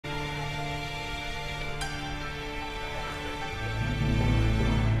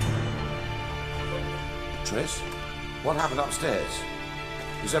Triss? What happened upstairs?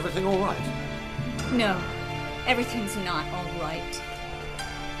 Is everything all right? No, everything's not all right.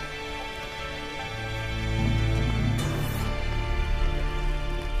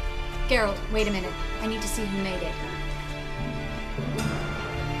 Geralt, wait a minute. I need to see who made it.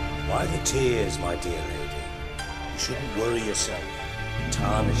 Why the tears, my dear lady? You shouldn't worry yourself. It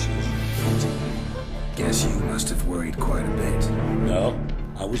tarnishes your beauty. Guess you must have worried quite a bit. No,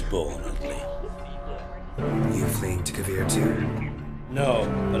 I was born ugly. You fleeing to Kavir too? No,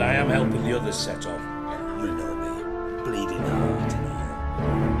 but I am helping the others set off. You know me, bleeding heart and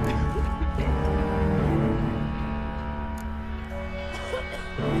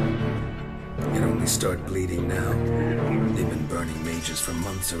all. It only start bleeding now. They've been burning mages for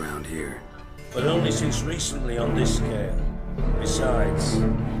months around here. But only since recently on this scale. Besides,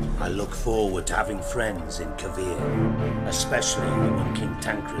 I look forward to having friends in Kavir, especially when King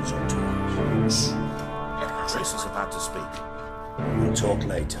Tancred's on tours. Triss is about to speak. We'll talk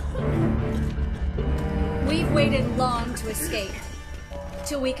later. We've waited long to escape.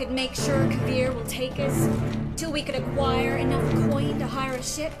 Till we could make sure Kavir will take us. Till we could acquire enough coin to hire a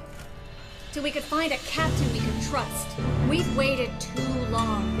ship. Till we could find a captain we could trust. We've waited too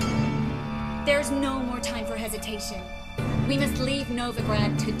long. There's no more time for hesitation. We must leave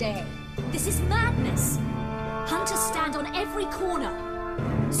Novigrad today. This is madness! Hunters stand on every corner.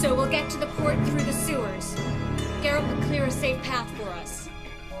 So we'll get to the port through the sewers. Geralt will clear a safe path for us.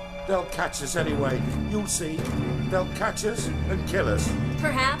 They'll catch us anyway. You'll see. They'll catch us and kill us.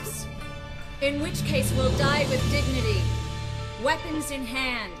 Perhaps. In which case we'll die with dignity. Weapons in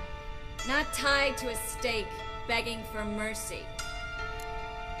hand. Not tied to a stake, begging for mercy.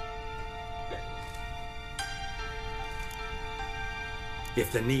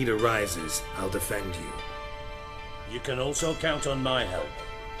 If the need arises, I'll defend you. You can also count on my help.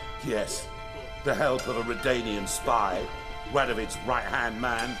 Yes. The help of a Redanian spy. Radovic's right-hand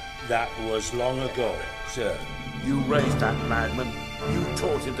man. That was long ago, sir. You raised that madman. You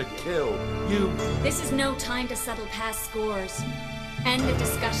taught him to kill. You... This is no time to settle past scores. End of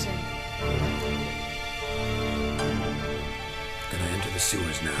discussion. Gonna enter the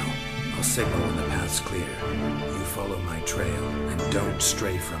sewers now. I'll signal when the path's clear. You follow my trail, and don't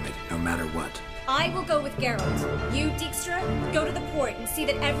stray from it, no matter what. I will go with Geralt. You, Dijkstra, go to the port and see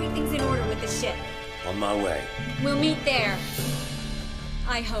that everything's in order with the ship. On my way. We'll meet there.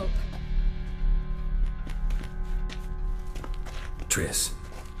 I hope. Triss,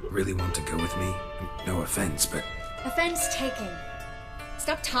 really want to go with me? No offense, but... Offense taken.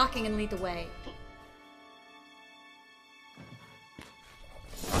 Stop talking and lead the way.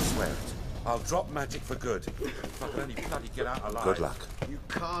 I swear it. I'll drop magic for good. If I can only bloody get out alive. Good luck. You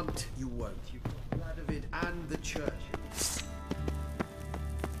can't, you won't. You've got Radovid and the church.